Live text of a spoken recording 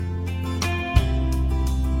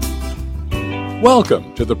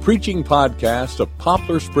Welcome to the preaching podcast of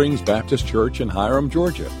Poplar Springs Baptist Church in Hiram,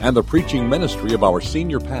 Georgia, and the preaching ministry of our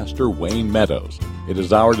senior pastor, Wayne Meadows. It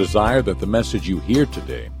is our desire that the message you hear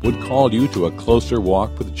today would call you to a closer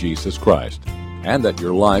walk with Jesus Christ, and that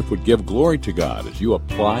your life would give glory to God as you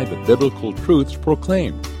apply the biblical truths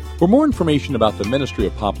proclaimed. For more information about the ministry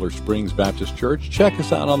of Poplar Springs Baptist Church, check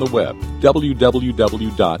us out on the web,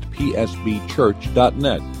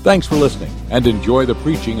 www.psbchurch.net. Thanks for listening, and enjoy the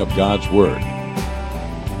preaching of God's Word.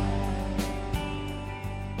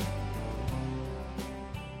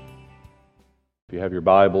 If you have your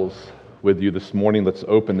Bibles with you this morning, let's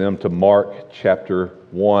open them to Mark chapter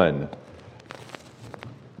 1.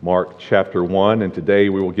 Mark chapter 1, and today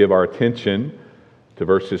we will give our attention to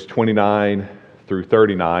verses 29 through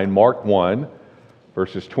 39. Mark 1,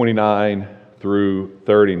 verses 29 through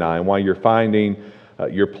 39. While you're finding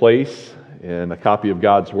your place in a copy of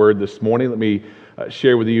God's Word this morning, let me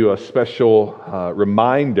share with you a special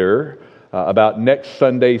reminder about next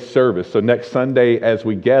Sunday's service. So next Sunday, as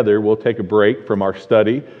we gather, we'll take a break from our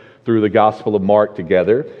study through the Gospel of Mark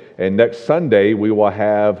together. And next Sunday, we will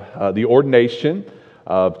have the ordination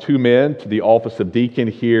of 2 men to the office of deacon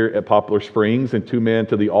here at Poplar Springs and 2 men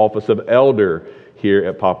to the office of elder here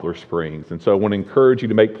at Poplar Springs. And so I want to encourage you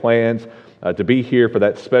to make plans to be here for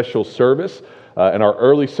that special service. In our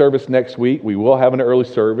early service next week, we will have an early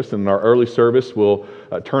service, and in our early service, we'll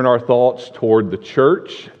turn our thoughts toward the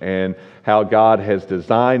church and how God has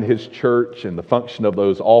designed His church and the function of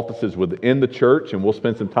those offices within the church, and we'll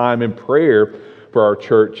spend some time in prayer for our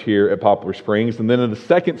church here at Poplar Springs. And then in the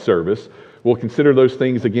second service, we'll consider those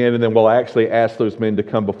things again, and then we'll actually ask those men to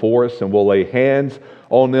come before us, and we'll lay hands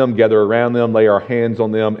on them, gather around them, lay our hands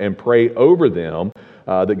on them, and pray over them,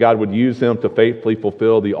 that God would use them to faithfully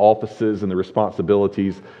fulfill the offices and the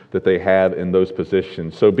responsibilities that they have in those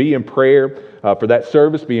positions. So be in prayer for that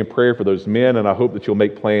service, be in prayer for those men, and I hope that you'll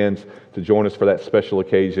make plans to join us for that special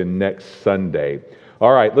occasion next Sunday.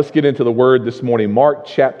 All right, let's get into the Word this morning. Mark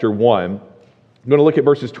chapter 1. I'm going to look at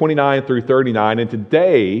verses 29 through 39, and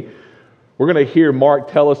today we're going to hear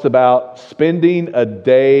Mark tell us about spending a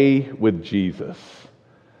day with Jesus.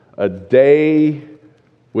 A day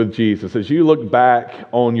with Jesus. As you look back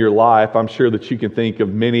on your life, I'm sure that you can think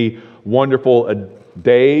of many wonderful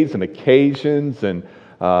days and occasions and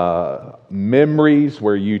memories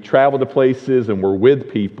where you traveled to places and were with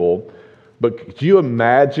people. But could you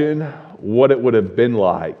imagine what it would have been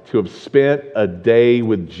like to have spent a day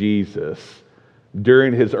with Jesus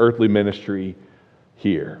during His earthly ministry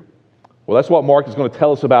here? Well, that's what Mark is going to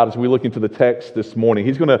tell us about as we look into the text this morning.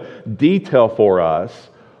 He's going to detail for us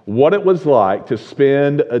what it was like to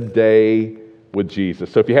spend a day with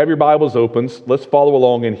Jesus. So if you have your Bibles open, let's follow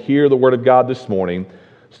along and hear the Word of God this morning,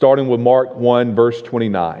 starting with Mark 1, verse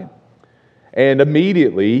 29. And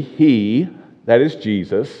immediately He, that is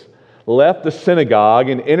Jesus, left the synagogue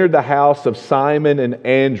and entered the house of Simon and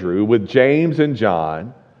Andrew with James and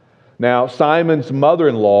John. Now Simon's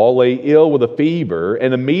mother-in-law lay ill with a fever,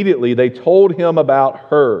 and immediately they told him about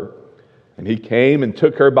her. And he came and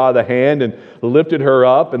took her by the hand and lifted her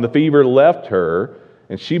up, and the fever left her,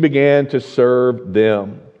 and she began to serve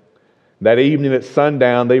them. That evening at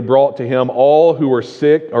sundown, they brought to him all who were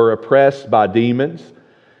sick or oppressed by demons,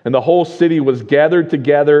 and the whole city was gathered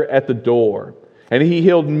together at the door. And he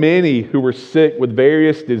healed many who were sick with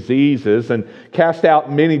various diseases and cast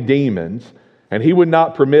out many demons, and he would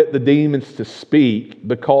not permit the demons to speak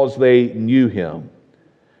because they knew him.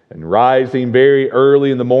 And rising very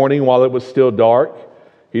early in the morning while it was still dark,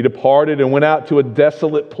 he departed and went out to a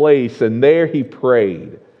desolate place, and there he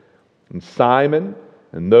prayed. And Simon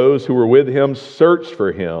and those who were with him searched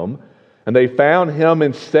for him, and they found him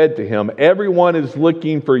and said to him, "Everyone is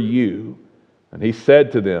looking for you." And he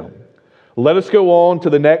said to them, "Let us go on to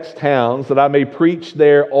the next towns, that I may preach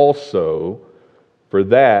there also, for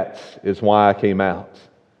that is why I came out."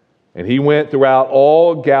 And he went throughout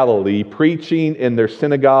all Galilee, preaching in their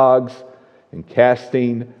synagogues and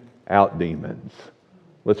casting out demons.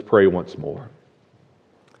 Let's pray once more.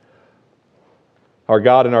 Our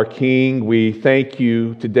God and our King, we thank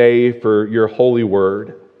you today for your holy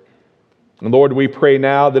word. And Lord, we pray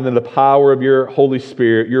now that in the power of your Holy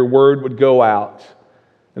Spirit, your word would go out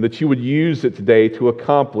and that you would use it today to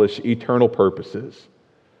accomplish eternal purposes.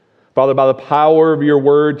 Father, by the power of your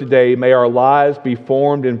word today, may our lives be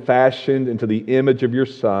formed and fashioned into the image of your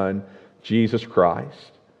Son, Jesus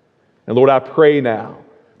Christ. And Lord, I pray now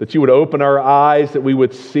that you would open our eyes, that we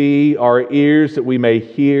would see, our ears, that we may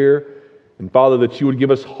hear, and Father, that you would give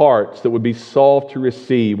us hearts that would be soft to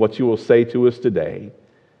receive what you will say to us today.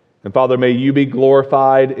 And Father, may you be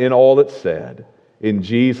glorified in all that's said. In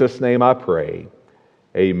Jesus' name I pray.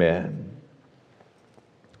 Amen.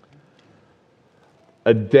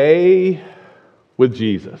 A day with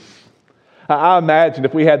Jesus. I imagine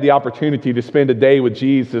if we had the opportunity to spend a day with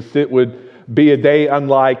Jesus, it would be a day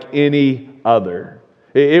unlike any other.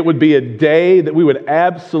 It would be a day that we would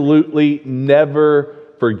absolutely never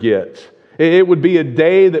forget. It would be a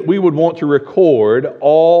day that we would want to record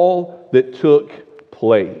all that took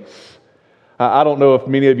place. I don't know if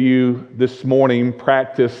many of you this morning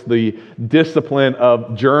practice the discipline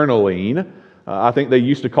of journaling. I think they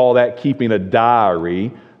used to call that keeping a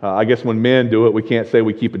diary. I guess when men do it, we can't say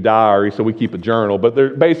we keep a diary, so we keep a journal, but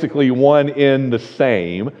they're basically one in the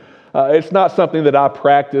same. It's not something that I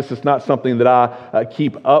practice. It's not something that I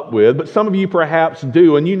keep up with, but some of you perhaps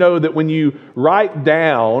do, and you know that when you write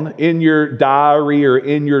down in your diary or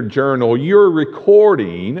in your journal, you're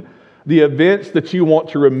recording the events that you want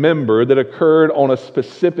to remember that occurred on a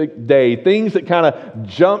specific day, things that kind of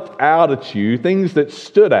jumped out at you, things that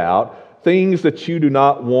stood out, things that you do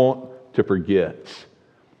not want to forget.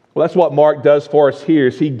 Well, that's what Mark does for us here,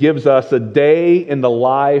 is he gives us a day in the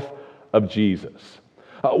life of Jesus.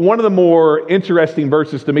 One of the more interesting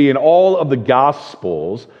verses to me in all of the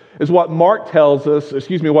Gospels is what what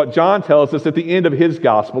John tells us at the end of his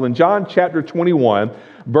Gospel. In John chapter 21,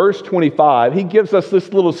 verse 25, he gives us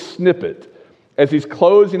this little snippet as he's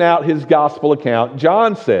closing out his Gospel account.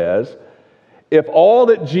 John says, if all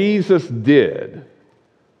that Jesus did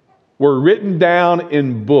were written down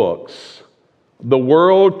in books, the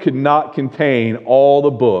world could not contain all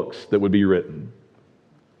the books that would be written.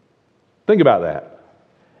 Think about that.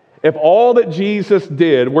 If all that Jesus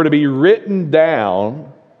did were to be written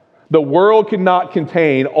down, the world could not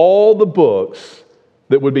contain all the books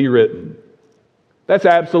that would be written. That's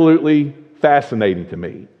absolutely fascinating to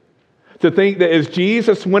me. To think that as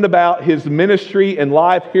Jesus went about his ministry and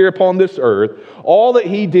life here upon this earth, all that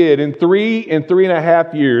he did in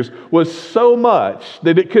 3.5 years was so much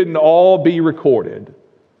that it couldn't all be recorded.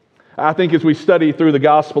 I think as we study through the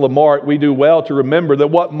Gospel of Mark, we do well to remember that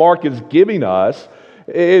what Mark is giving us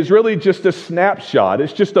is really just a snapshot.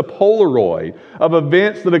 It's just a Polaroid of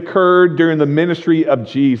events that occurred during the ministry of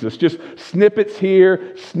Jesus. Just snippets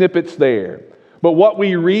here, snippets there. But what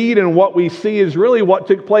we read and what we see is really what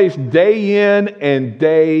took place day in and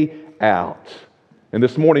day out. And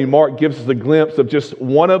this morning, Mark gives us a glimpse of just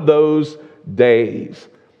one of those days.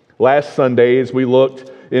 Last Sunday, as we looked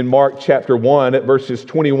in Mark chapter 1 at verses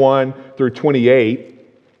 21 through 28,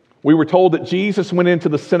 we were told that Jesus went into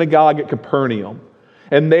the synagogue at Capernaum.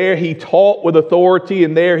 And there he taught with authority,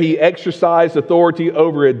 and there he exercised authority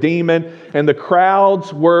over a demon, and the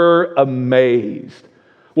crowds were amazed.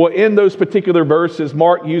 Well, in those particular verses,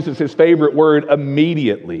 Mark uses his favorite word,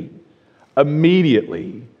 immediately.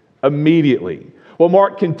 Immediately. Immediately. Well,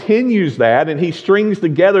 Mark continues that, and he strings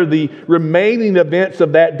together the remaining events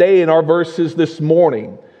of that day in our verses this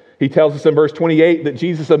morning. He tells us in verse 28 that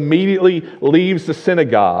Jesus immediately leaves the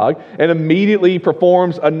synagogue and immediately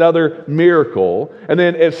performs another miracle. And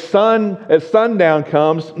then as sundown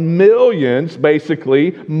comes, millions,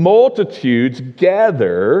 basically, multitudes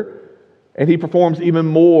gather, and he performs even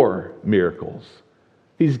more miracles.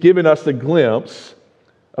 He's given us a glimpse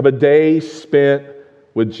of a day spent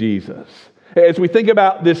with Jesus. As we think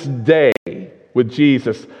about this day with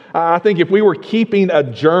Jesus, I think if we were keeping a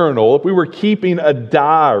journal, if we were keeping a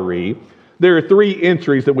diary, there are 3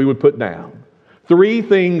 entries that we would put down. 3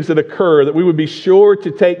 things that occur that we would be sure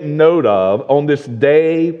to take note of on this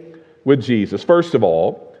day with Jesus. First of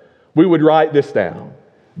all, we would write this down.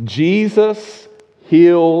 Jesus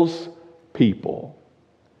heals people.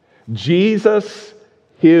 Jesus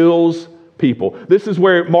heals people. This is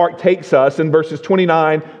where Mark takes us in verses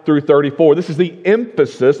 29 through 34. This is the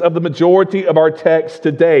emphasis of the majority of our text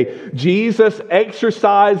today. Jesus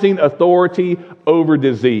exercising authority over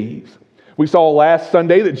disease. We saw last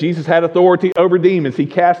Sunday that Jesus had authority over demons. He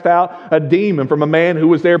cast out a demon from a man who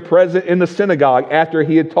was there present in the synagogue after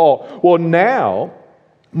he had taught. Well, now,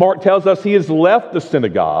 Mark tells us he has left the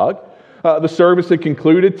synagogue. The service had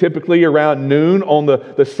concluded typically around noon on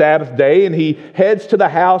the Sabbath day, and he heads to the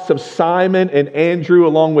house of Simon and Andrew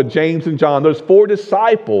along with James and John, those 4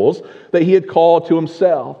 disciples that he had called to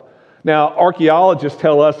himself. Now, archaeologists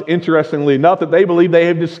tell us, interestingly enough, that they believe they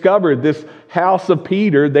have discovered this house of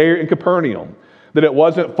Peter there in Capernaum, that it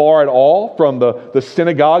wasn't far at all from the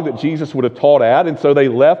synagogue that Jesus would have taught at, and so they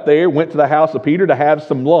left there, went to the house of Peter to have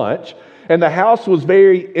some lunch. And the house was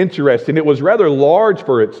very interesting. It was rather large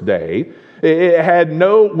for its day. It had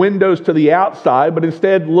no windows to the outside, but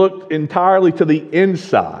instead looked entirely to the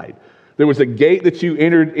inside. There was a gate that you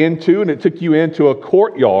entered into, and it took you into a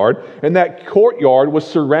courtyard. And that courtyard was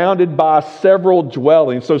surrounded by several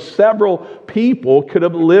dwellings. So several people could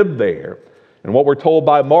have lived there. And what we're told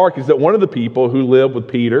by Mark is that one of the people who lived with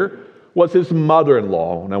Peter was his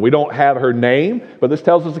mother-in-law. Now, we don't have her name, but this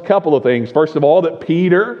tells us a couple of things. First of all, that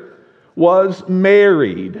Peter was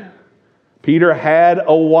married. Peter had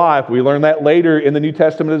a wife. We learn that later in the New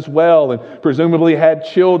Testament as well, and presumably had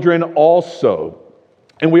children also.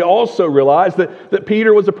 And we also realize that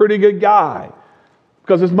Peter was a pretty good guy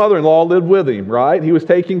because his mother-in-law lived with him, right? He was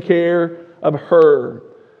taking care of her.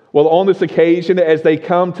 Well, on this occasion, as they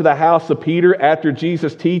come to the house of Peter after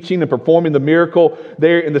Jesus teaching and performing the miracle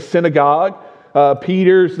there in the synagogue,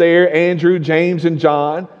 Peter's there, Andrew, James, and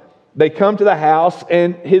John. They come to the house,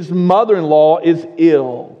 and his mother-in-law is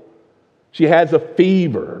ill. She has a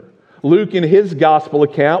fever. Luke, in his gospel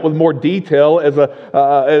account, with more detail, as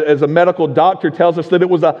a medical doctor, tells us that it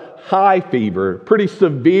was a high fever, pretty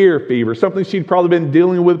severe fever, something she'd probably been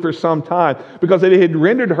dealing with for some time, because it had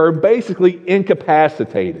rendered her basically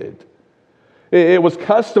incapacitated. It was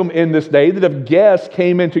custom in this day that if guests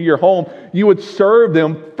came into your home, you would serve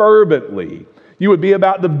them fervently. You would be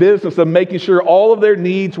about the business of making sure all of their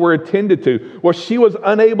needs were attended to. Well, she was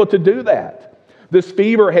unable to do that. This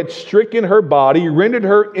fever had stricken her body, rendered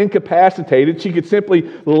her incapacitated. She could simply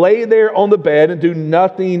lay there on the bed and do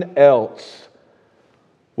nothing else.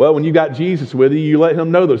 Well, when you got Jesus with you, you let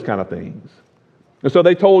him know those kind of things. And so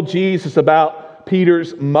they told Jesus about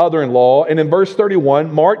Peter's mother-in-law. And in verse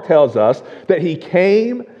 31, Mark tells us that he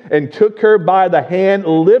came and took her by the hand,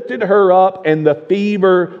 lifted her up, and the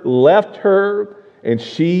fever left her, and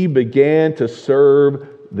she began to serve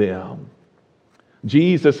them.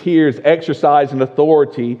 Jesus here is exercising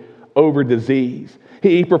authority over disease.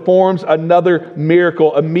 He performs another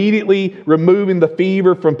miracle, immediately removing the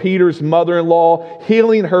fever from Peter's mother-in-law,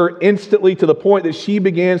 healing her instantly to the point that she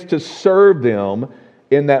begins to serve them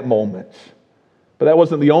in that moment. But that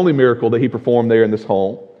wasn't the only miracle that he performed there in this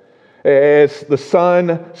home. As the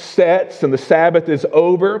sun sets and the Sabbath is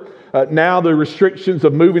over, now the restrictions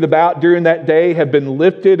of moving about during that day have been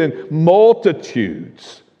lifted, and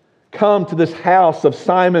multitudes come to this house of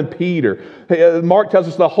Simon Peter. Mark tells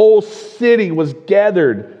us the whole city was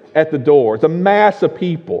gathered at the door. It's a mass of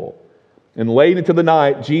people. And late into the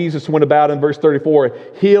night, Jesus went about in verse 34,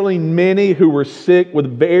 healing many who were sick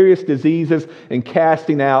with various diseases and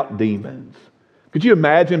casting out demons. Could you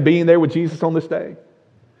imagine being there with Jesus on this day?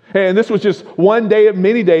 And this was just one day of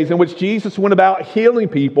many days in which Jesus went about healing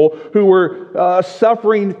people who were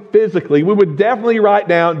suffering physically. We would definitely write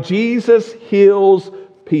down, Jesus heals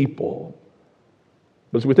people.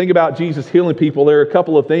 But as we think about Jesus healing people, there are a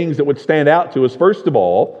couple of things that would stand out to us. First of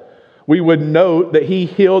all, we would note that he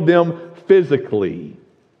healed them physically.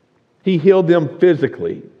 He healed them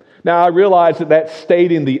physically. Now, I realize that that's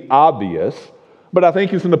stating the obvious, but I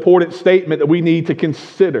think it's an important statement that we need to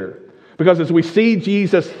consider. Because as we see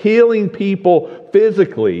Jesus healing people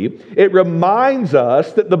physically, it reminds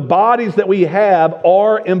us that the bodies that we have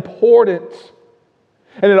are important.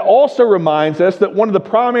 And it also reminds us that one of the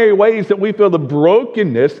primary ways that we feel the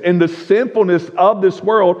brokenness and the sinfulness of this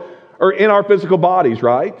world are in our physical bodies,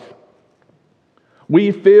 right?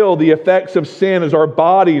 We feel the effects of sin as our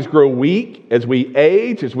bodies grow weak, as we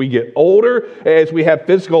age, as we get older, as we have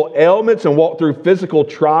physical ailments and walk through physical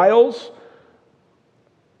trials.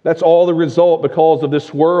 That's all the result because of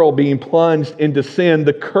this world being plunged into sin,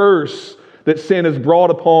 the curse that sin has brought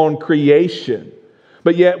upon creation.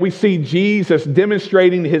 But yet we see Jesus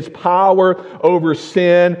demonstrating his power over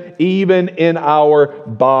sin even in our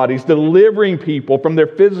bodies, delivering people from their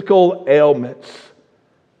physical ailments.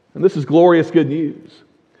 And this is glorious good news,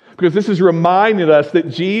 because this is reminding us that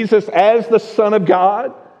Jesus, as the Son of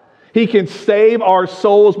God, he can save our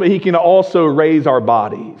souls, but he can also raise our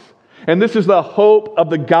bodies. And this is the hope of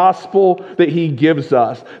the gospel that he gives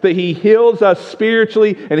us, that he heals us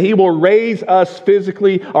spiritually and he will raise us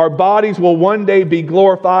physically. Our bodies will one day be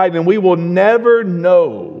glorified and we will never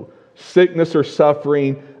know sickness or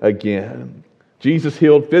suffering again. Jesus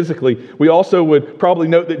healed physically. We also would probably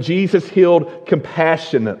note that Jesus healed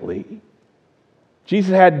compassionately. Jesus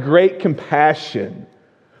had great compassion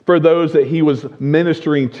for those that he was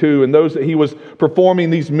ministering to and those that he was performing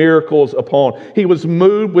these miracles upon. He was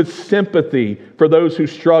moved with sympathy for those who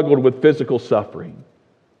struggled with physical suffering.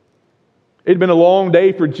 It had been a long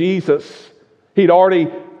day for Jesus. He'd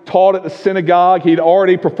already taught at the synagogue. He'd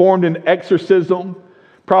already performed an exorcism.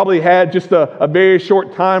 Probably had just a very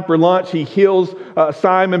short time for lunch. He heals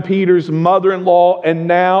Simon Peter's mother-in-law, and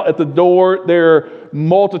now at the door there are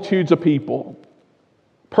multitudes of people.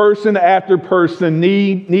 Person after person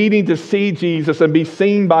needing to see Jesus and be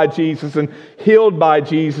seen by Jesus and healed by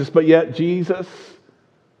Jesus, but yet Jesus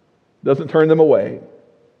doesn't turn them away.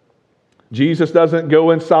 Jesus doesn't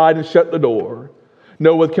go inside and shut the door.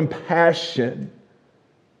 No, with compassion,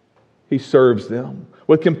 he serves them.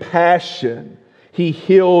 With compassion, he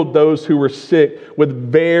healed those who were sick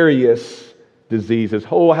with various diseases.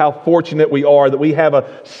 Oh, how fortunate we are that we have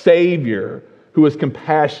a Savior who is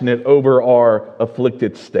compassionate over our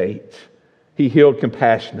afflicted state. He healed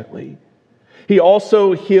compassionately. He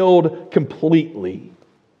also healed completely.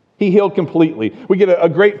 He healed completely. We get a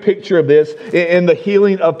great picture of this in the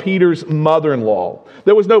healing of Peter's mother-in-law.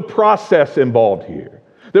 There was no process involved here.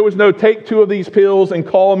 There was no take 2 of these pills and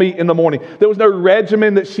call me in the morning. There was no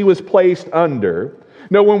regimen that she was placed under.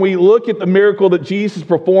 No, when we look at the miracle that Jesus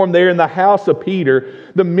performed there in the house of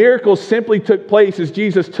Peter, the miracle simply took place as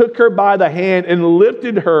Jesus took her by the hand and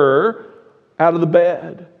lifted her out of the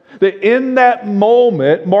bed. That in that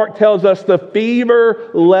moment, Mark tells us the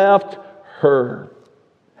fever left her,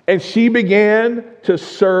 and she began to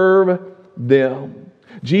serve them.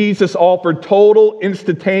 Jesus offered total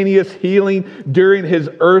instantaneous healing during his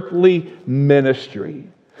earthly ministry.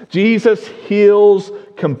 Jesus heals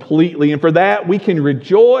completely, and for that we can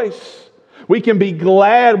rejoice. We can be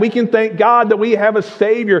glad. We can thank God that we have a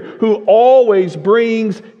Savior who always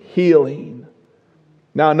brings healing.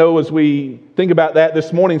 Now, I know as we think about that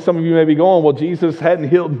this morning, some of you may be going, well, Jesus hadn't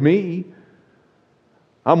healed me.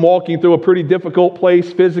 I'm walking through a pretty difficult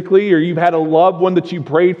place physically, or you've had a loved one that you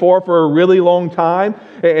prayed for a really long time,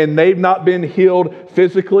 and they've not been healed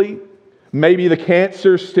physically. Maybe the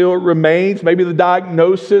cancer still remains. Maybe the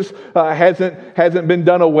diagnosis hasn't been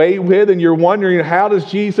done away with, and you're wondering, how does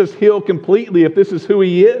Jesus heal completely if this is who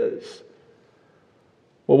he is?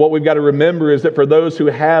 Well, what we've got to remember is that for those who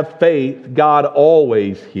have faith, God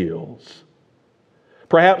always heals.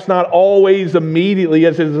 Perhaps not always immediately,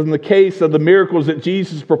 as is in the case of the miracles that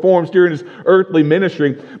Jesus performs during his earthly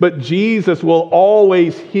ministry, but Jesus will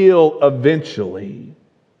always heal eventually.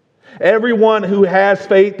 Everyone who has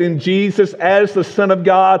faith in Jesus as the Son of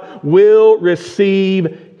God will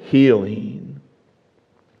receive healing.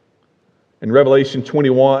 In Revelation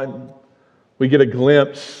 21, we get a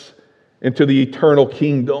glimpse into the eternal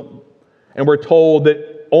kingdom, and we're told that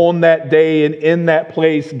on that day and in that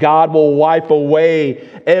place, God will wipe away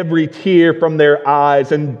every tear from their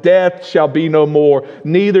eyes, and death shall be no more.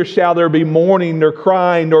 Neither shall there be mourning, nor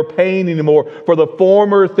crying, nor pain anymore, for the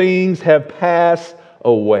former things have passed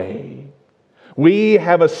away. We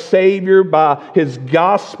have a Savior by his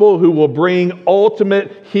gospel who will bring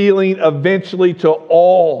ultimate healing eventually to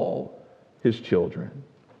all his children.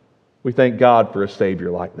 We thank God for a Savior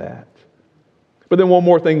like that. But then one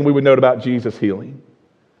more thing we would note about Jesus' healing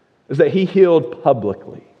is that he healed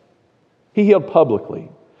publicly. He healed publicly.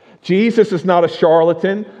 Jesus is not a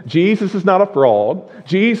charlatan. Jesus is not a fraud.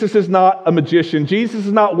 Jesus is not a magician. Jesus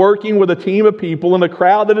is not working with a team of people and a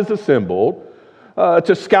crowd that is assembled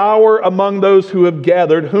to scour among those who have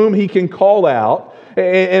gathered, whom he can call out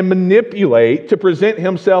and manipulate to present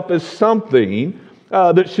himself as something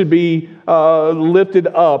that should be lifted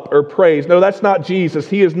up or praised. No, that's not Jesus.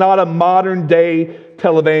 He is not a modern day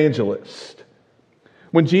televangelist.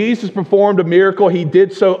 When Jesus performed a miracle, he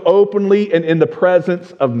did so openly and in the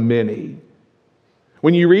presence of many.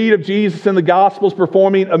 When you read of Jesus in the Gospels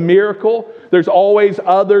performing a miracle, there's always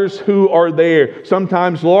others who are there.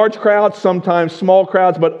 Sometimes large crowds, sometimes small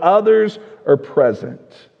crowds, but others are present.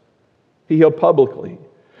 He healed publicly.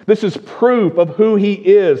 This is proof of who he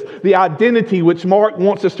is, the identity which Mark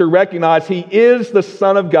wants us to recognize. He is the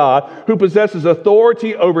Son of God who possesses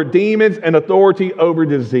authority over demons and authority over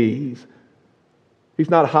disease. He's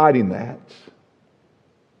not hiding that.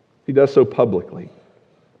 He does so publicly.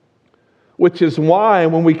 Which is why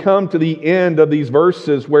when we come to the end of these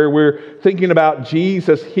verses where we're thinking about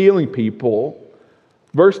Jesus healing people,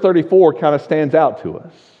 verse 34 kind of stands out to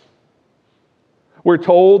us. We're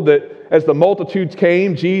told that as the multitudes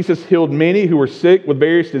came, Jesus healed many who were sick with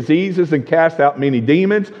various diseases and cast out many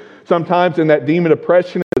demons. Sometimes in that demon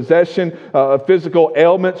oppression and possession, physical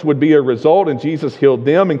ailments would be a result, and Jesus healed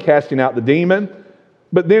them in casting out the demon.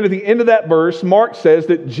 But then at the end of that verse, Mark says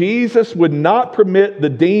that Jesus would not permit the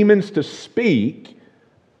demons to speak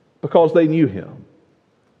because they knew him.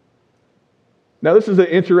 Now, this is an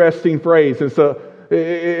interesting phrase. It's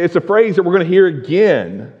a phrase that we're going to hear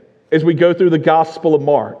again as we go through the Gospel of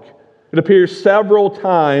Mark. It appears several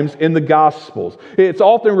times in the Gospels. It's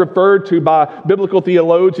often referred to by biblical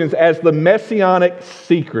theologians as the messianic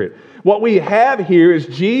secret. What we have here is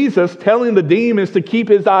Jesus telling the demons to keep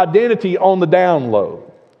his identity on the down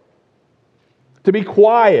low, to be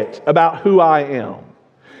quiet about who I am.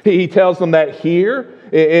 He tells them that here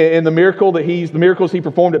in the miracles he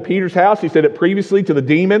performed at Peter's house. He said it previously to the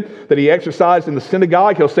demon that he exorcised in the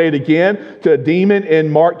synagogue. He'll say it again to a demon in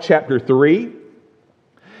Mark chapter 3.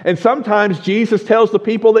 And sometimes Jesus tells the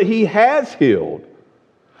people that he has healed.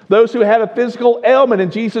 Those who had a physical ailment,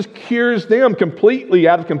 and Jesus cures them completely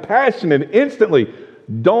out of compassion and instantly.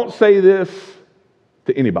 Don't say this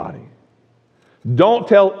to anybody. Don't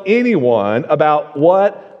tell anyone about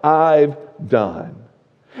what I've done.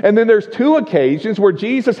 And then there's 2 occasions where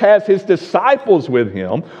Jesus has his disciples with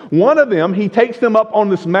him. One of them, he takes them up on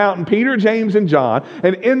this mountain, Peter, James, and John.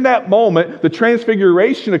 And in that moment, the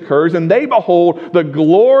transfiguration occurs, and they behold the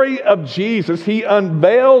glory of Jesus. He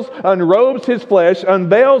unrobes his flesh,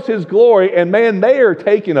 unveils his glory, and man, they are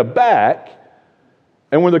taken aback.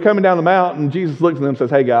 And when they're coming down the mountain, Jesus looks at them and says,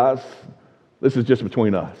 hey guys, this is just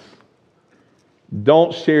between us.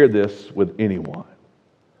 Don't share this with anyone.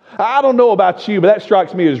 I don't know about you, but that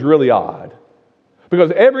strikes me as really odd.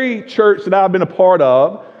 Because every church that I've been a part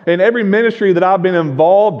of, and every ministry that I've been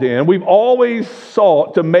involved in, we've always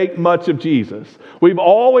sought to make much of Jesus. We've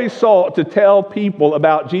always sought to tell people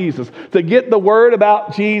about Jesus, to get the word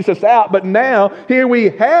about Jesus out. But now, here we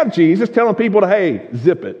have Jesus telling people to, hey,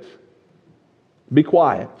 zip it. Be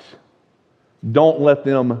quiet. Don't let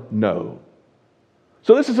them know.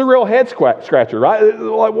 So this is a real head scratcher, right?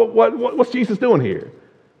 Like, what's Jesus doing here?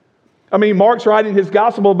 I mean, Mark's writing his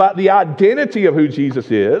gospel about the identity of who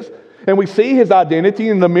Jesus is, and we see his identity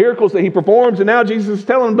in the miracles that he performs, and now Jesus is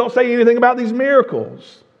telling them, don't say anything about these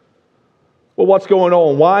miracles. Well, what's going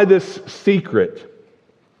on? Why this secret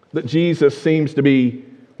that Jesus seems to be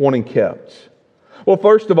wanting kept? Well,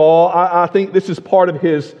 first of all, I think this is part of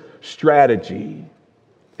his strategy,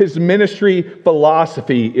 his ministry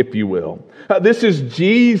philosophy, if you will. This is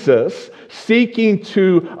Jesus seeking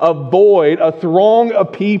to avoid a throng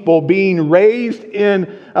of people being raised in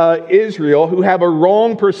Israel who have a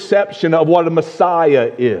wrong perception of what a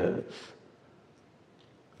Messiah is.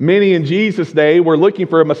 Many in Jesus' day were looking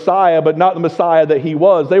for a Messiah, but not the Messiah that he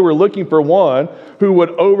was. They were looking for one who would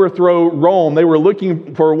overthrow Rome. They were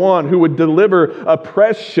looking for one who would deliver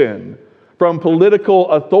oppression from political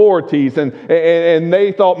authorities, and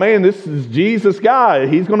they thought, man, this is Jesus' guy.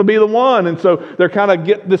 He's going to be the one. And so they're kind of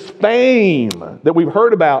get this fame that we've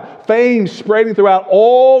heard about, fame spreading throughout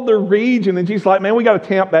all the region. And Jesus is like, man, we got to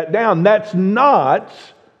tamp that down. That's not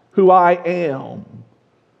who I am.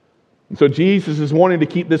 And so Jesus is wanting to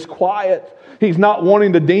keep this quiet. He's not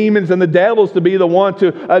wanting the demons and the devils to be the one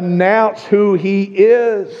to announce who he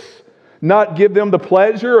is, not give them the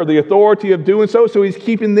pleasure or the authority of doing so, so he's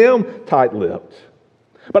keeping them tight-lipped.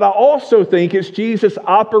 But I also think it's Jesus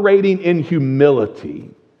operating in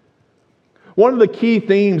humility. One of the key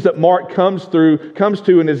themes that Mark comes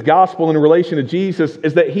to in his gospel in relation to Jesus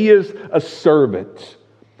is that he is a servant.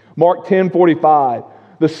 Mark 10:45,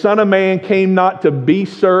 the Son of Man came not to be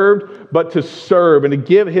served, but to serve and to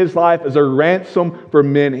give his life as a ransom for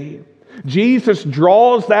many. Jesus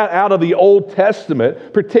draws that out of the Old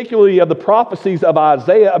Testament, particularly of the prophecies of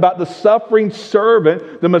Isaiah about the suffering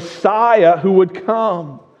servant, the Messiah who would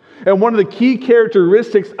come. And one of the key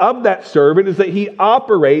characteristics of that servant is that he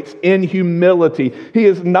operates in humility. He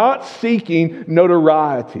is not seeking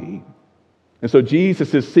notoriety. And so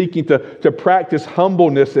Jesus is seeking to practice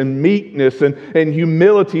humbleness and meekness and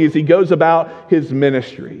humility as he goes about his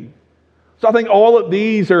ministry. So I think all of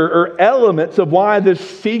these are elements of why this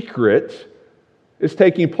secret is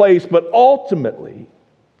taking place. But ultimately,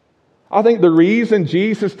 I think the reason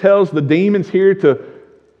Jesus tells the demons here to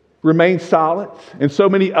remain silent, and so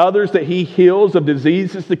many others that he heals of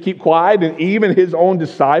diseases to keep quiet, and even his own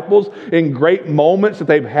disciples in great moments that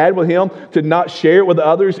they've had with him to not share it with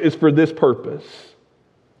others, is for this purpose.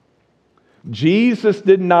 Jesus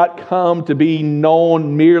did not come to be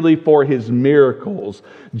known merely for his miracles.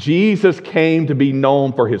 Jesus came to be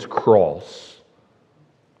known for his cross.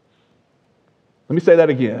 Let me say that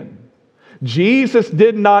again. Jesus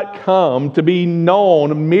did not come to be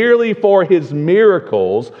known merely for his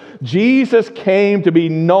miracles. Jesus came to be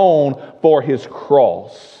known for his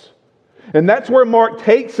cross. And that's where Mark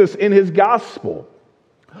takes us in his gospel.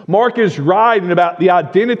 Mark is writing about the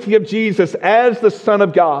identity of Jesus as the Son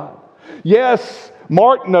of God. Yes,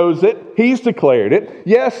 Mark knows it. He's declared it.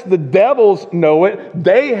 Yes, the devils know it.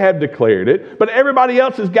 They have declared it. But everybody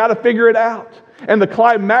else has got to figure it out. And the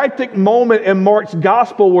climactic moment in Mark's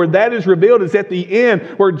gospel where that is revealed is at the end,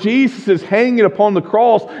 where Jesus is hanging upon the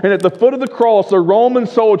cross. And at the foot of the cross, the Roman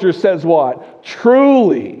soldier says what?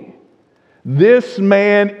 Truly, this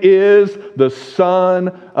man is the Son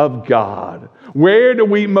of God. Where do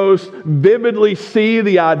we most vividly see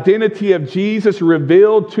the identity of Jesus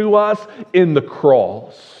revealed to us? In the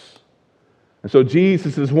cross. And so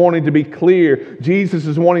Jesus is wanting to be clear. Jesus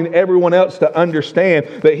is wanting everyone else to understand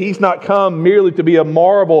that He's not come merely to be a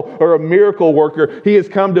marvel or a miracle worker. He has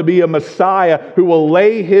come to be a Messiah who will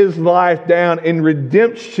lay His life down in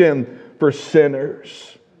redemption for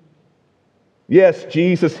sinners. Yes,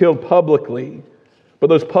 Jesus healed publicly, but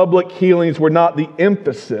those public healings were not the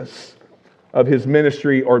emphasis of His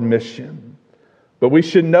ministry or mission. But we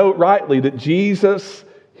should note rightly that Jesus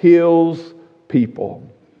heals people.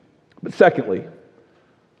 But secondly,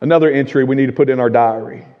 another entry we need to put in our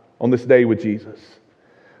diary on this day with Jesus.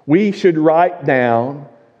 We should write down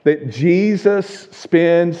that Jesus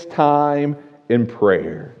spends time in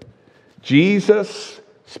prayer. Jesus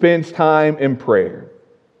spends time in prayer.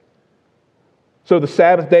 So the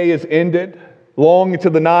Sabbath day is ended. Long into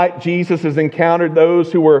the night, Jesus has encountered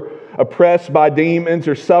those who were oppressed by demons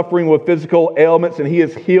or suffering with physical ailments, and He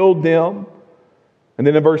has healed them. And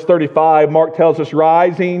then in verse 35, Mark tells us,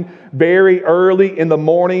 rising very early in the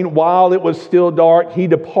morning, while it was still dark, He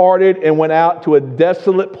departed and went out to a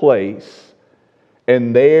desolate place,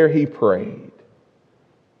 and there He prayed.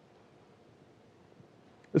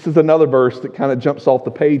 This is another verse that kind of jumps off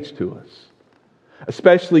the page to us,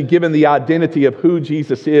 especially given the identity of who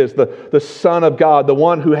Jesus is, the Son of God, the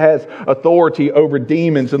one who has authority over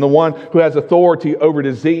demons and the one who has authority over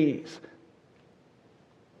disease.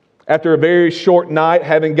 After a very short night,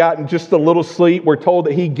 having gotten just a little sleep, we're told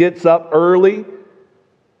that He gets up early.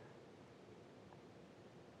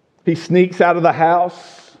 He sneaks out of the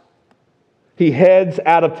house. He heads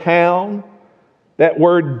out of town. That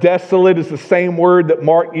word desolate is the same word that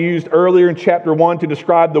Mark used earlier in chapter 1 to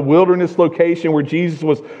describe the wilderness location where Jesus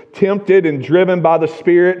was tempted and driven by the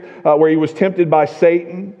Spirit, where He was tempted by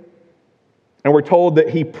Satan. And we're told that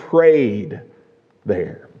He prayed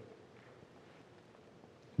there.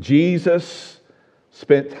 Jesus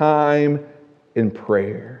spent time in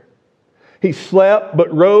prayer. He slept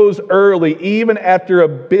but rose early, even after a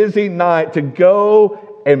busy night, to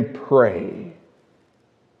go and pray.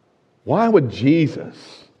 Why would Jesus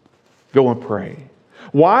go and pray?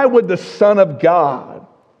 Why would the Son of God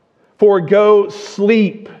forego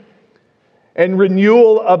sleep and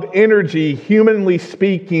renewal of energy, humanly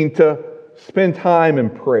speaking, to spend time in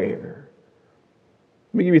prayer?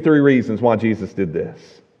 Let me give you 3 reasons why Jesus did this.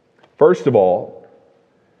 First of all,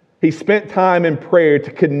 He spent time in prayer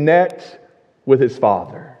to connect with His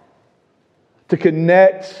Father. To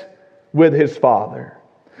connect with His Father.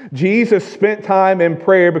 Jesus spent time in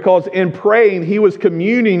prayer because in praying, He was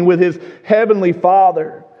communing with His Heavenly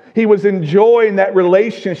Father. He was enjoying that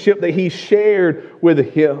relationship that He shared with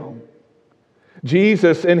Him.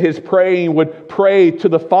 Jesus, in His praying, would pray to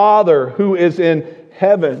the Father who is in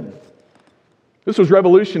heaven. This was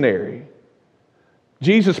revolutionary.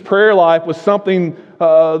 Jesus' prayer life was something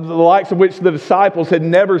the likes of which the disciples had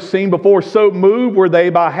never seen before. So moved were they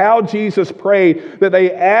by how Jesus prayed that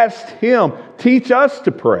they asked Him, teach us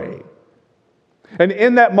to pray. And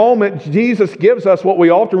in that moment, Jesus gives us what we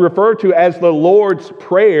often refer to as the Lord's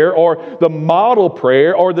Prayer, or the model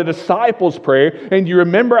prayer, or the disciples' prayer. And you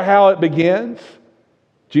remember how it begins?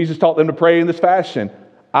 Jesus taught them to pray in this fashion: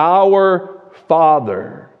 Our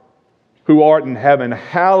Father, who art in heaven,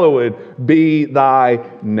 hallowed be Thy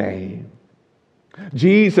name.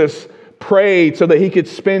 Jesus prayed so that He could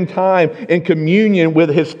spend time in communion with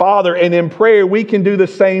His Father. And in prayer, we can do the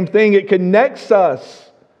same thing. It connects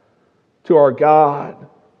us to our God,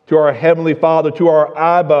 to our Heavenly Father, to our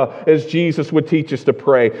Abba, as Jesus would teach us to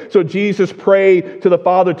pray. So Jesus prayed to the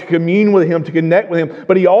Father to commune with Him, to connect with Him.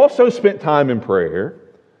 But He also spent time in prayer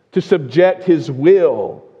to subject His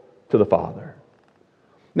will to the Father.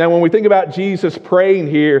 Now, when we think about Jesus praying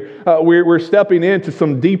here, we're stepping into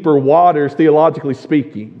some deeper waters, theologically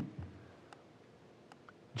speaking.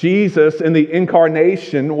 Jesus in the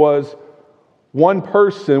incarnation was one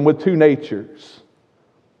person with 2 natures.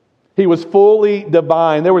 He was fully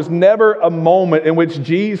divine. There was never a moment in which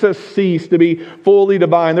Jesus ceased to be fully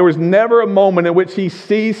divine. There was never a moment in which He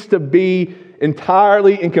ceased to be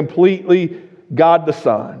entirely and completely God the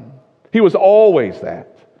Son. He was always that.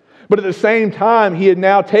 But at the same time, He had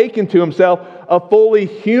now taken to Himself a fully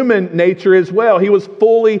human nature as well. He was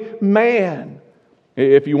fully man.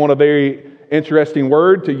 If you want a very interesting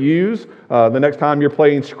word to use the next time you're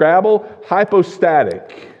playing Scrabble,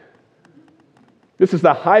 hypostatic. This is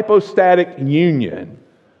the hypostatic union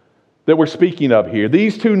that we're speaking of here.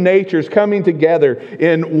 These 2 natures coming together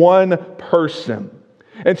in one person.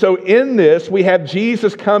 And so in this, we have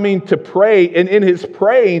Jesus coming to pray, and in His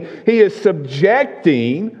praying, He is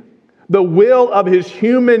subjecting the will of His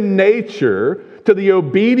human nature to the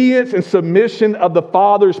obedience and submission of the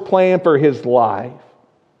Father's plan for His life.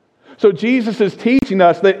 So Jesus is teaching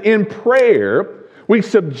us that in prayer, we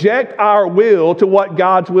subject our will to what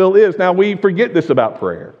God's will is. Now, we forget this about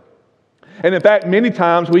prayer. And in fact, many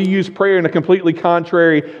times we use prayer in a completely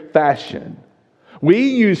contrary fashion. We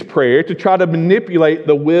use prayer to try to manipulate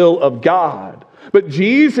the will of God. But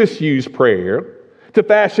Jesus used prayer to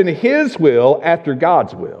fashion His will after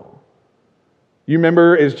God's will. You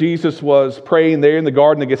remember as Jesus was praying there in the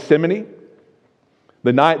Garden of Gethsemane,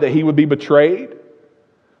 the night that He would be betrayed,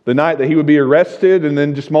 the night that He would be arrested, and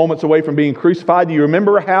then just moments away from being crucified. Do you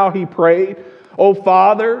remember how He prayed? "Oh,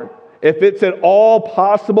 Father, if it's at all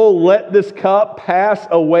possible, let this cup pass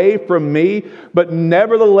away from me, but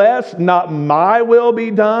nevertheless, not my will be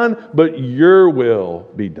done, but your will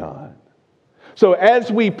be done." So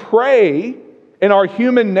as we pray in our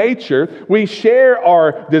human nature, we share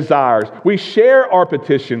our desires, we share our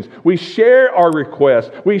petitions, we share our requests,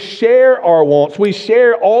 we share our wants, we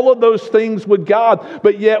share all of those things with God,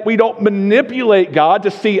 but yet we don't manipulate God to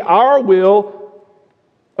see our will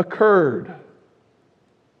occurred.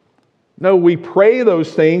 No, we pray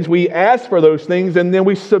those things, we ask for those things, and then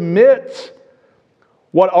we submit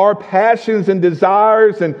what our passions and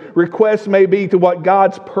desires and requests may be to what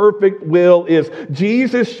God's perfect will is.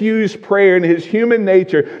 Jesus used prayer in His human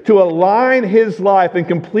nature to align His life in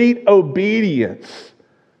complete obedience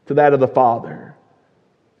to that of the Father.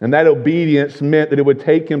 And that obedience meant that it would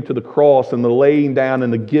take Him to the cross and the laying down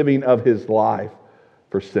and the giving of His life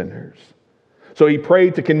for sinners. So He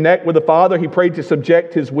prayed to connect with the Father, He prayed to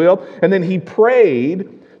subject His will, and then He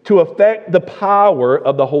prayed to affect the power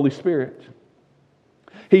of the Holy Spirit.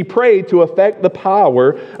 He prayed to affect the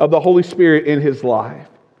power of the Holy Spirit in His life.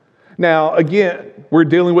 Now, again, we're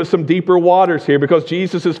dealing with some deeper waters here because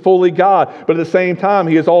Jesus is fully God, but at the same time,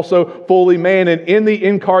 He is also fully man. And in the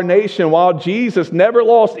incarnation, while Jesus never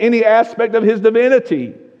lost any aspect of His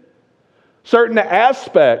divinity, certain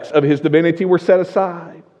aspects of His divinity were set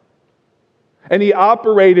aside. And He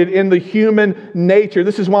operated in the human nature.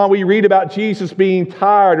 This is why we read about Jesus being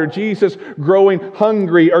tired, or Jesus growing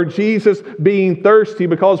hungry, or Jesus being thirsty,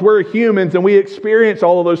 because we're humans and we experience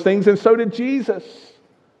all of those things, and so did Jesus.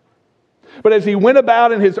 But as He went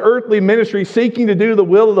about in His earthly ministry seeking to do the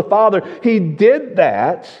will of the Father, He did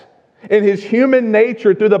that in His human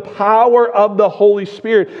nature through the power of the Holy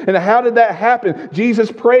Spirit. And how did that happen?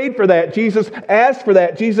 Jesus prayed for that. Jesus asked for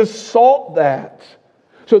that. Jesus sought that.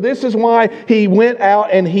 So this is why He went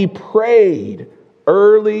out and He prayed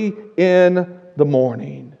early in the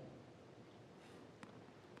morning.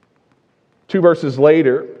 2 verses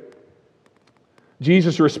later,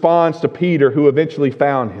 Jesus responds to Peter, who eventually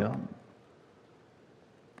found Him.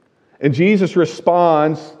 And Jesus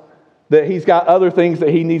responds that He's got other things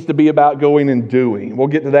that He needs to be about going and doing. We'll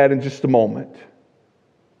get to that in just a moment.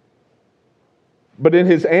 But in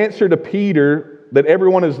His answer to Peter, that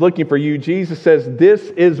everyone is looking for you, Jesus says, "This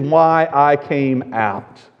is why I came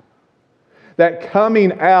out." That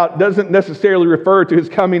coming out doesn't necessarily refer to His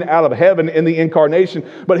coming out of heaven in the incarnation,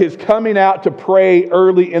 but His coming out to pray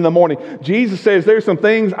early in the morning. Jesus says there's some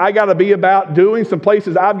things I got to be about doing, some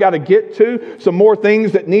places I've got to get to, some more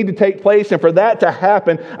things that need to take place. And for that to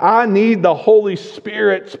happen, I need the Holy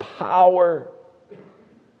Spirit's power.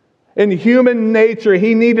 In human nature,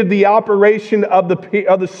 He needed the operation of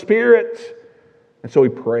the Spirit. And so He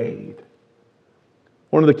prayed.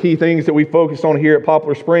 One of the key things that we focus on here at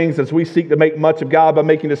Poplar Springs as we seek to make much of God by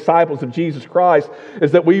making disciples of Jesus Christ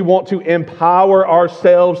is that we want to empower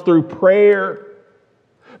ourselves through prayer.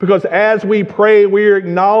 Because as we pray, we are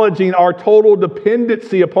acknowledging our total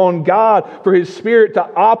dependency upon God for His Spirit to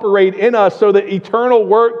operate in us so that eternal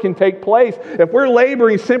work can take place. If we're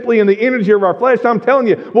laboring simply in the energy of our flesh, I'm telling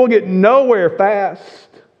you, we'll get nowhere fast.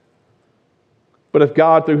 But if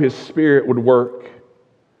God through His Spirit would work,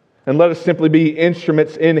 and let us simply be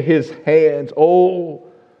instruments in His hands, oh,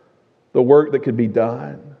 the work that could be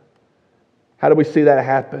done. How do we see that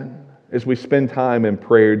happen? As we spend time in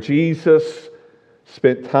prayer. Jesus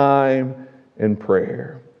spent time in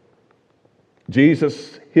prayer.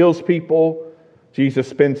 Jesus heals people. Jesus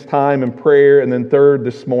spends time in prayer. And then third,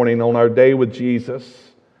 this morning, on our day with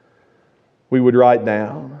Jesus, we would write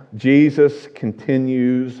down, Jesus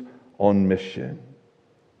continues on mission.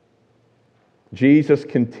 Jesus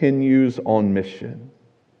continues on mission.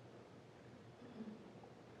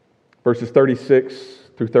 Verses 36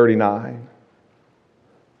 through 39.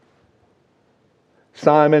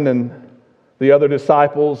 Simon and the other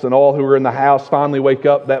disciples and all who were in the house finally wake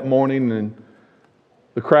up that morning, and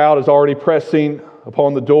the crowd is already pressing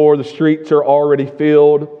upon the door. The streets are already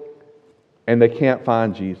filled, and they can't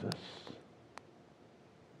find Jesus.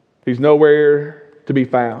 He's nowhere to be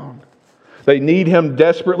found. They need him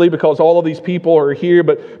desperately because all of these people are here,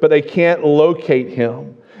 but they can't locate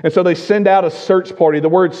him. And so they send out a search party. The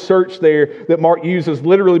word search there that Mark uses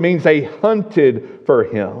literally means they hunted for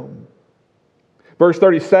him. Verse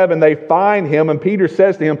 37, they find him, and Peter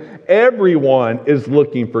says to him, everyone is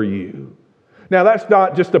looking for you. Now, that's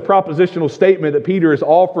not just a propositional statement that Peter is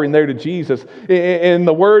offering there to Jesus. In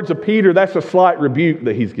the words of Peter, that's a slight rebuke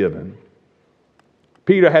that he's given.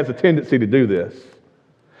 Peter has a tendency to do this.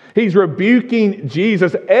 He's rebuking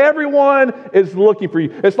Jesus. Everyone is looking for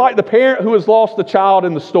you. It's like the parent who has lost the child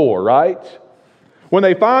in the store, right? When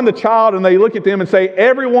they find the child and they look at them and say,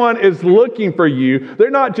 everyone is looking for you, they're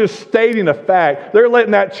not just stating a fact. They're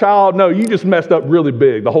letting that child know, you just messed up really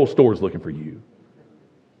big. The whole store is looking for you.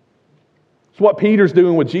 It's what Peter's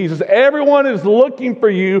doing with Jesus. Everyone is looking for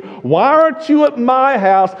you. Why aren't you at my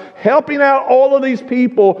house helping out all of these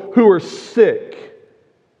people who are sick?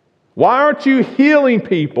 Why aren't you healing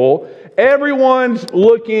people? Everyone's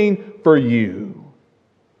looking for you.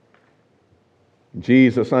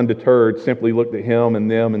 Jesus, undeterred, simply looked at him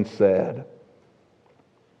and them and said,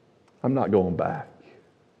 I'm not going back.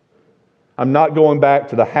 I'm not going back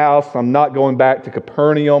to the house. I'm not going back to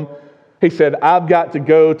Capernaum. He said, I've got to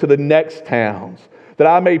go to the next towns, that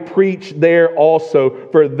I may preach there also,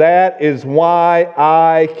 for that is why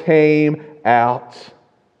I came out.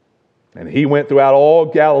 And he went throughout all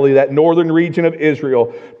Galilee, that northern region of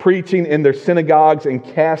Israel, preaching in their synagogues and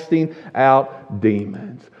casting out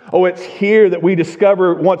demons. Oh, it's here that we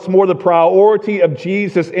discover once more the priority of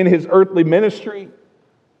Jesus in his earthly ministry.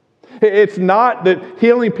 It's not that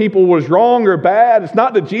healing people was wrong or bad. It's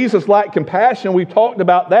not that Jesus lacked compassion. We've talked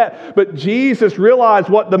about that. But Jesus realized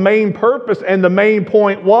what the main purpose and the main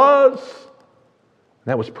point was.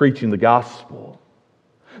 That was preaching the gospel.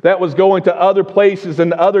 That was going to other places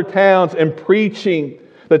and other towns and preaching.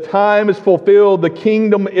 The time is fulfilled. The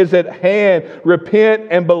kingdom is at hand. Repent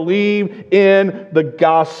and believe in the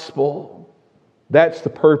gospel. That's the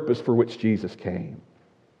purpose for which Jesus came.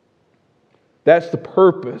 That's the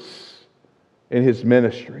purpose in his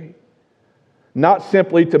ministry. Not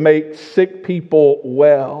simply to make sick people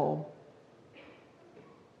well,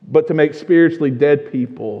 but to make spiritually dead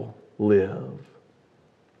people live.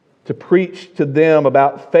 To preach to them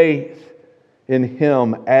about faith in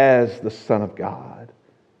him as the Son of God.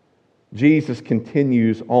 Jesus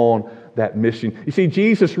continues on that mission. You see,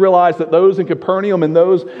 Jesus realized that those in Capernaum and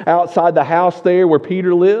those outside the house there where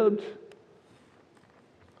Peter lived,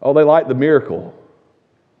 oh, they liked the miracle,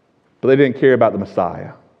 but they didn't care about the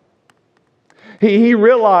Messiah. He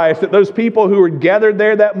realized that those people who were gathered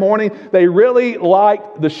there that morning, they really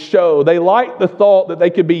liked the show. They liked the thought that they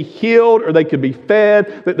could be healed or they could be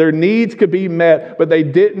fed, that their needs could be met, but they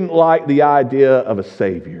didn't like the idea of a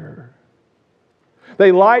Savior.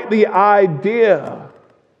 They liked the idea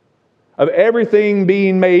of everything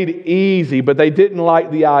being made easy, but they didn't like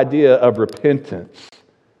the idea of repentance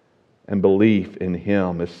and belief in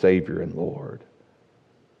him as Savior and Lord.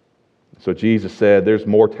 So Jesus said, there's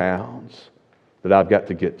more towns that I've got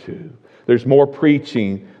to get to. There's more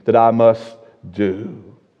preaching that I must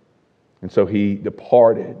do. And so he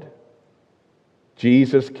departed.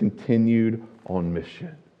 Jesus continued on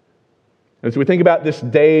mission. As we think about this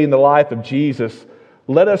day in the life of Jesus,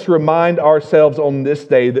 let us remind ourselves on this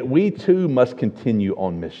day that we too must continue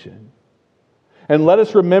on mission. And let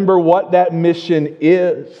us remember what that mission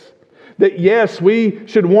is. That yes, we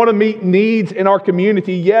should want to meet needs in our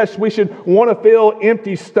community. Yes, we should want to fill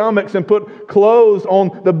empty stomachs and put clothes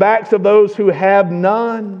on the backs of those who have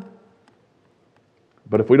none.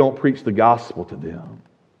 But if we don't preach the gospel to them,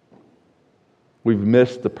 we've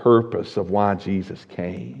missed the purpose of why Jesus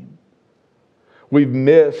came. We've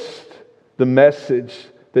missed the message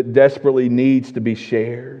that desperately needs to be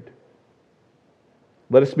shared.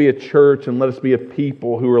 Let us be a church and let us be a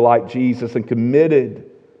people who are like Jesus and committed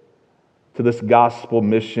to this gospel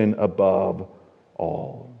mission above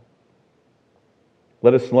all.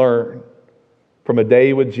 Let us learn from a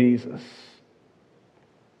day with Jesus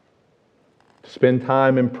to spend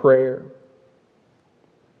time in prayer,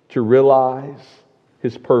 to realize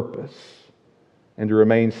his purpose, and to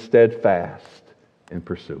remain steadfast in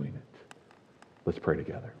pursuing it. Let's pray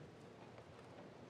together.